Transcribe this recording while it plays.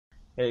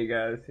Hey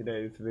guys,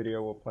 today's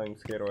video we're playing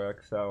Skater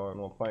XL and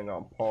we're playing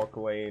on Park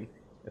Lane.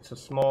 It's a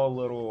small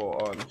little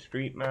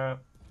street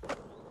map,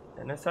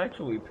 and it's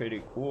actually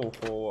pretty cool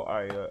for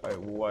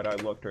what I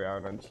looked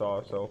around and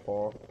saw so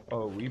far.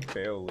 Oh, we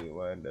barely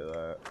landed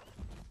that.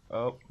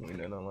 Oh, we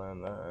didn't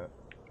land that.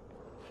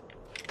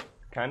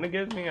 Kind of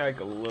gives me like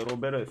a little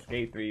bit of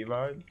Skate 3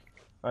 vibes.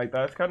 Like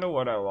that's kind of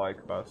what I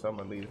like about some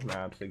of these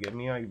maps. They give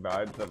me like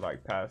vibes of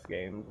like past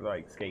games,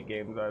 like skate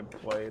games I've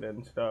played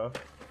and stuff.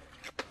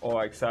 Or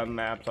like some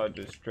maps are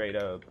just straight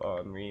up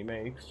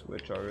remakes,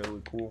 which are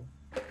really cool.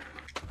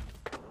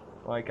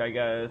 Like I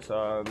guess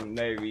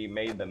they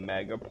remade the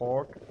Mega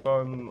Park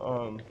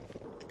from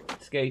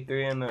Skate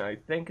 3, and I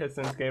think it's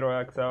in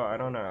Skater XL. I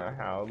don't know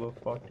how the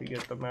fuck to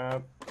get the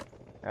map.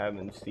 I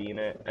haven't seen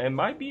it. It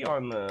might be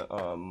on the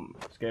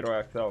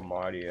Skater XL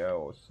Mario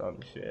or some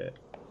shit.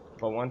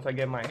 But once I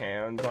get my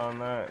hands on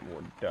that,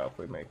 we're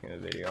definitely making a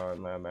video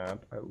on that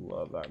map. I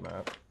love that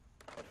map.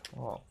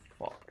 Oh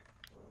fuck.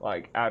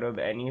 Like, out of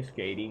any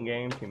skating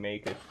game to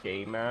make a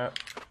skate map,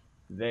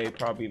 they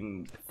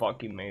probably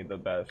fucking made the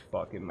best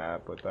fucking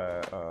map with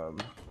that,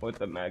 with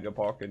the Mega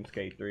Park in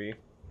Skate 3.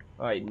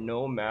 Like,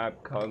 no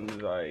map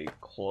comes, like,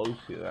 close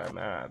to that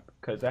map.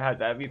 Because it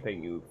has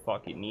everything you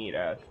fucking need. It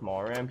has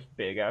small ramps,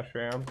 big ass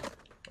ramps.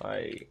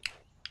 Like,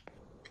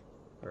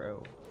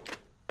 bro.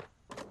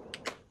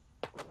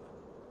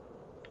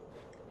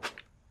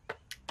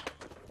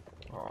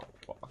 Oh,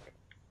 fuck.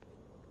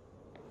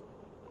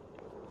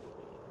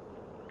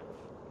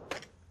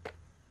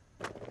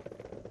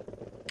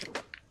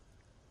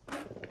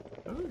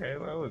 Okay,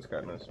 that was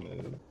kind of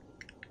smooth.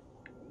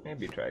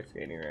 Maybe try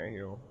skating right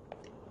here.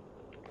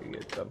 To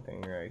get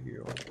something right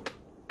here.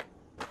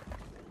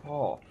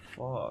 Oh,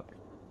 fuck.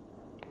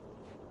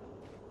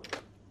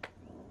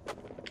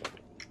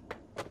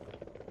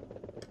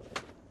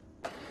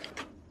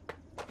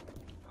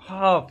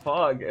 Oh,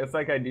 fuck. It's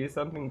like I do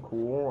something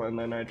cool and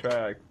then I try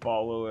to like,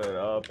 follow it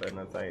up and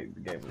it's like,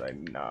 the game's like,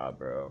 nah,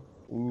 bro.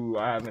 Ooh,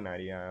 I have an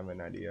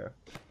idea.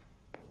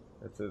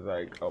 This is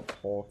like a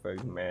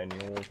perfect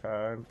manual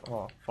pad.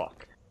 Oh,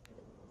 fuck.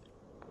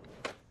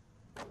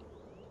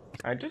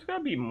 I just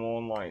gotta be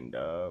more lined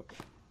up.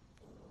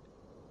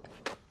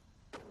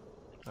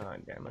 Ah,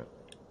 damn it.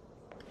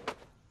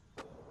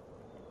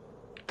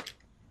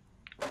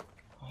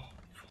 Oh,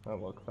 that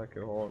looks like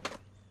it won't.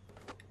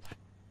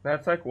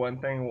 That's like one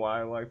thing why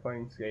I like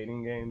playing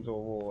skating games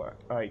over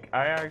like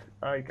I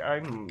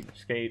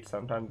skate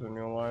sometimes in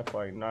real life,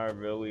 like not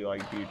really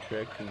like do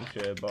tricks and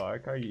shit, but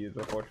like I use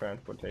it for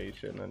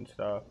transportation and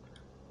stuff.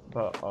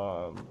 But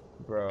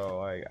bro,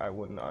 like I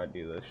would not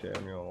do this shit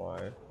in real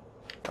life.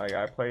 Like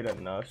I played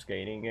enough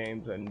skating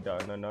games and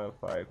done enough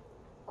like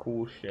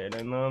cool shit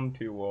in them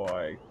to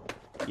like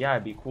yeah,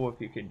 it'd be cool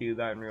if you could do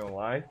that in real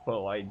life,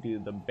 but like do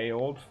the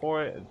builds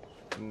for it,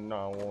 it's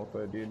not worth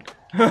it, dude.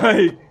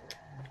 Like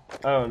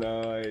I don't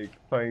know, like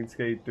playing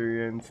Skate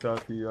 3 and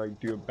stuff, you like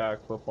do a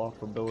backflip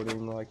off a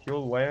building, like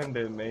you'll land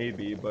it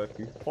maybe, but if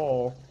you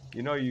fall,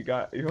 you know your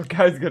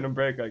guy's gonna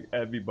break like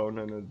every bone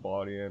in his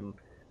body, and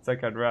it's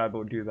like I'd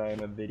rather do that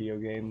in a video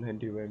game than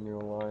do it in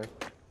real life.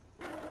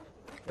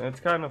 And it's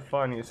kind of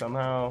funny,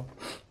 somehow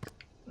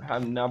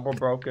I've never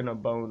broken a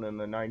bone in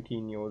the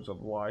 19 years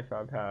of life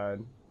I've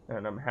had,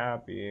 and I'm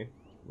happy.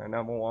 I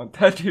never want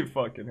that to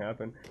fucking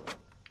happen.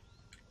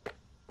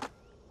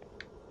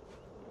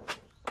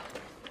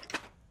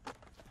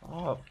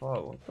 Oh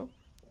fuck, what the?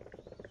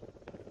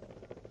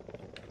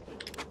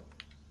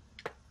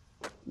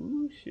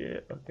 Ooh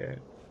shit, okay.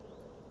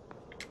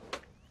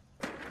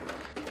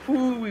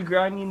 Ooh, we're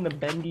grinding the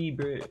bendy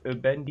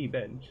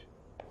bench.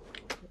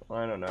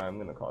 I don't know, I'm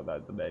gonna call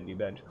that the bendy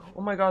bench.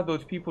 Oh my god,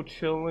 those people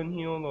chilling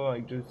here, they're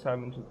like just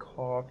having some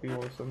coffee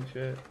or some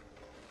shit.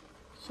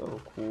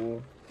 So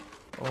cool.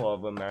 I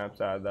love when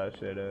maps add that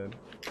shit in.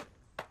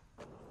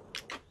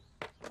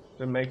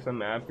 It makes the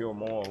map feel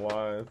more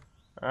alive.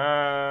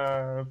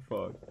 Ah,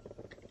 fuck.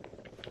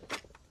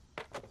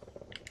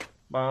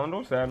 But I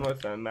understand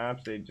with some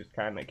maps, they just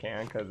kinda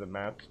can't because the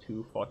map's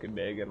too fucking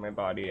big and my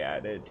body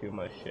added too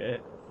much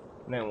shit.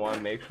 And they want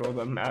to make sure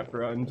the map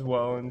runs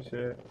well and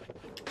shit.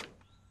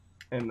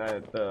 And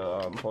that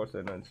the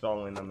person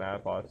installing the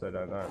map also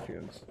doesn't have to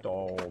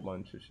install a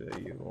bunch of shit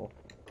either.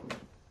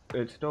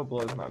 It still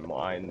blows my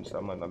mind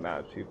some of the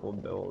maps people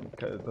build,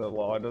 because a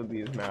lot of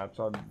these maps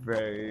are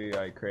very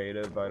like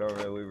creative. I don't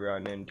really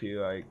run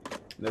into like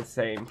the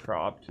same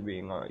props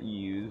being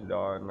used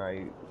on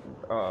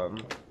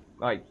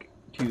like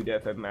two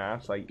different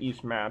maps. Like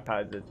each map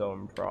has its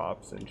own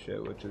props and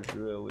shit, which is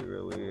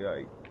really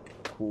like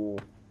cool,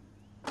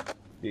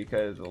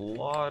 because a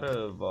lot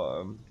of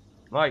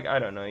like I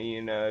don't know,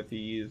 you know, if you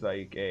use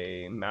like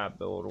a map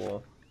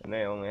builder and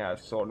they only have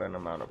a certain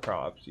amount of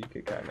props, you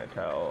could kind of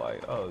tell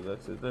like, oh,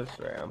 this is this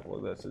ramp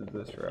or this is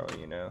this road,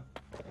 you know.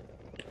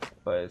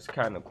 But it's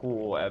kind of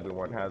cool,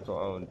 everyone has their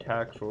own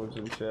textures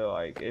and shit.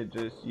 Like it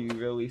just, you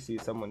really see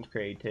someone's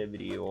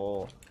creativity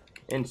or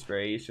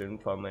inspiration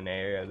from an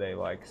area they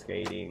like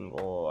skating,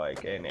 or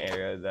like an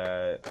area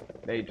that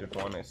they just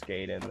want to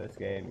skate in this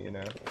game, you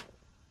know.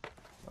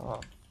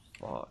 Oh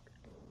fuck.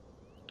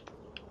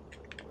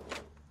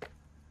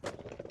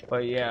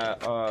 But yeah,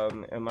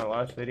 in my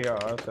last video,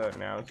 I also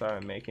announced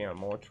I'm making a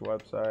merch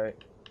website,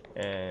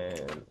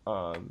 and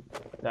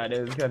that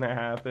is gonna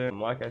happen.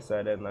 Like I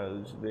said in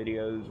those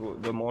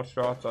videos, the merch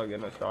drops are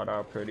gonna start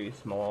out pretty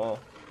small.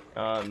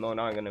 They're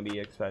not gonna be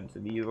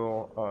expensive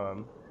either.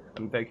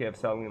 I'm thinking of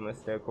selling the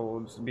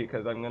stickers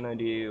because I'm gonna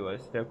do a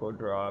sticker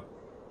drop,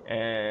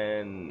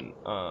 and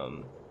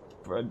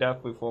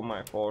definitely for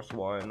my first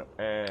one,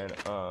 and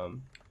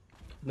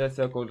the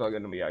stickers are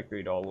gonna be like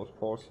 $3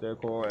 per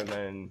sticker, and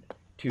then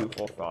 2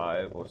 for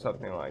 $5 or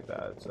something like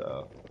that.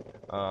 So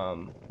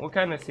we'll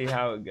kind of see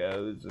how it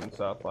goes and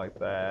stuff like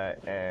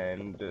that,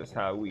 and just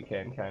how we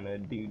can kind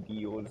of do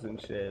deals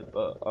and shit.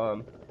 But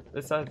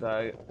besides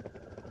that,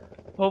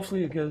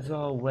 hopefully it goes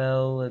all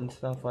well and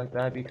stuff like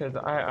that, because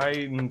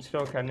I'm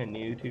still kind of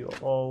new to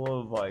all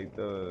of like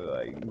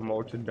the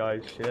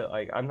merchandise shit.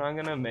 Like, I'm not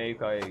gonna make,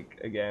 like,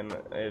 again,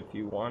 if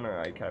you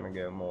wanna, I kind of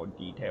get more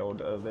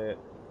detailed of it.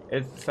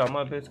 Some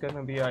of it's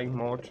gonna be like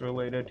merch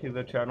related to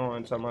the channel,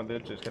 and some of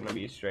it's just gonna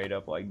be straight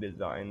up like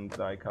designs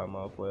I come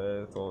up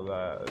with, or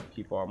that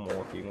people I'm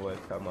working with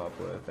come up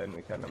with, and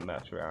we kind of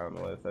mess around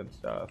with and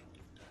stuff.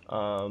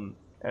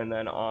 And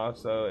then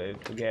also,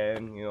 if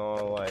again, you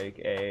know, like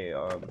a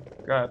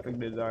graphic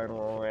designer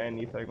or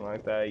anything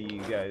like that,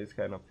 you guys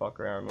kind of fuck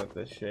around with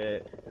this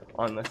shit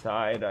on the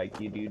side, like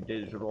you do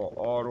digital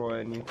art or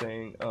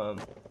anything,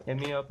 hit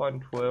me up on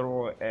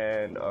Twitter,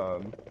 and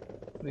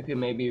we can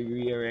maybe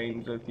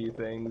rearrange a few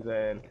things.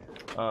 And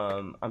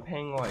I'm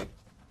paying, like,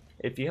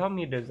 if you help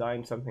me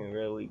design something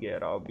really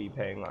good, I'll be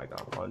paying like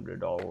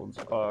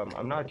 $100.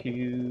 I'm not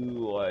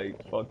too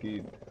like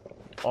fucking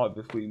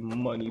obviously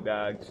money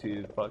bags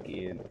to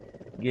fucking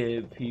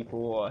give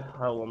people a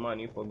hell of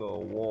money for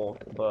their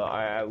work, but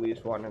I at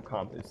least want to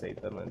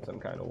compensate them in some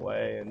kind of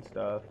way and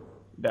stuff,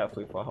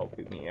 definitely for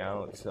helping me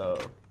out. So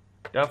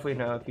definitely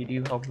know, if you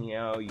do help me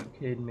out, you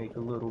can make a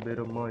little bit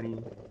of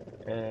money.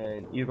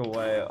 And either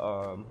way,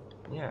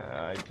 yeah,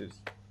 I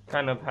just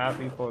kind of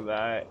happy for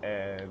that,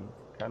 and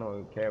kind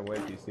of can't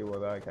wait to see where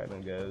that kind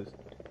of goes.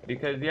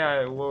 Because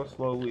yeah, it will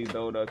slowly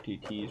build up to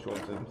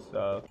t-shirts and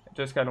stuff.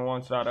 Just kind of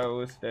want to start out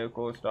with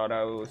stickers, start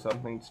out with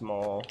something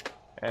small,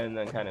 and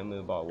then kind of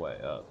move our way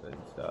up and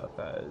stuff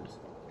as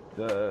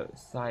the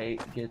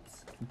site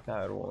gets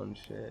better and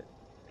shit.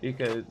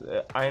 Because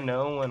I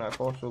know when I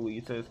first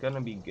release it, it's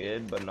gonna be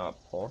good, but not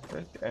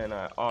perfect. And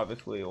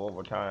obviously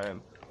over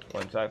time,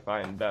 once I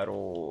find better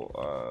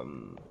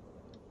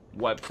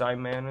website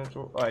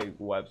manager, like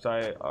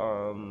website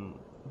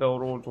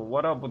builders or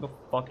whatever the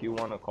fuck you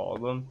want to call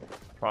them,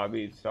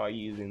 probably start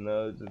using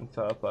those and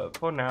stuff. But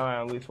for now,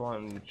 I at least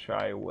want to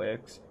try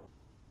Wix.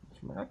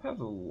 This map has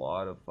a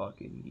lot of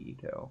fucking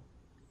detail.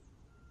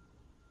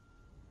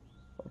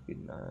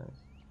 Fucking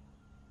nice.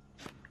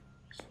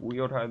 It's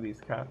weird how these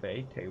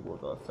cafe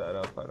tables are set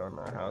up. I don't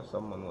know how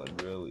someone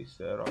would really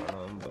sit on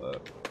them,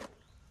 but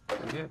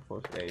it's good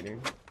for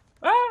skating.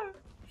 Ah!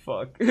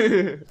 Fuck.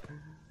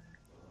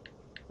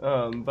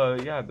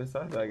 But yeah,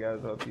 besides that, guys,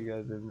 I hope you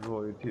guys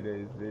enjoyed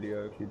today's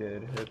video. If you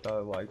did, hit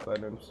that like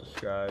button,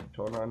 subscribe,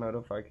 turn on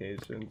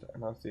notifications,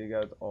 and I'll see you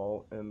guys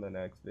all in the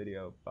next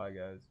video. Bye,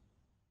 guys.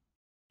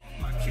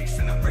 My kicks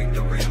and I break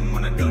the rim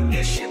when I duck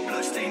that shit,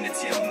 blood stain